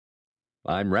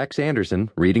I'm Rex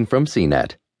Anderson, reading from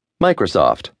CNET.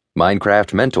 Microsoft,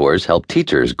 Minecraft Mentors Help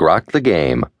Teachers Grok the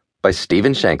Game, by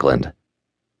Stephen Shankland.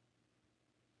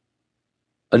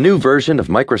 A new version of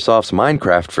Microsoft's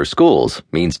Minecraft for Schools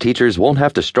means teachers won't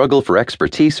have to struggle for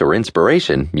expertise or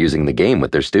inspiration using the game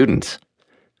with their students.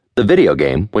 The video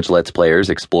game, which lets players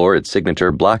explore its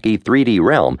signature blocky 3D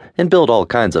realm and build all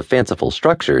kinds of fanciful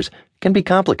structures, can be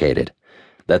complicated.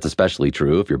 That's especially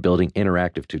true if you're building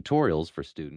interactive tutorials for students.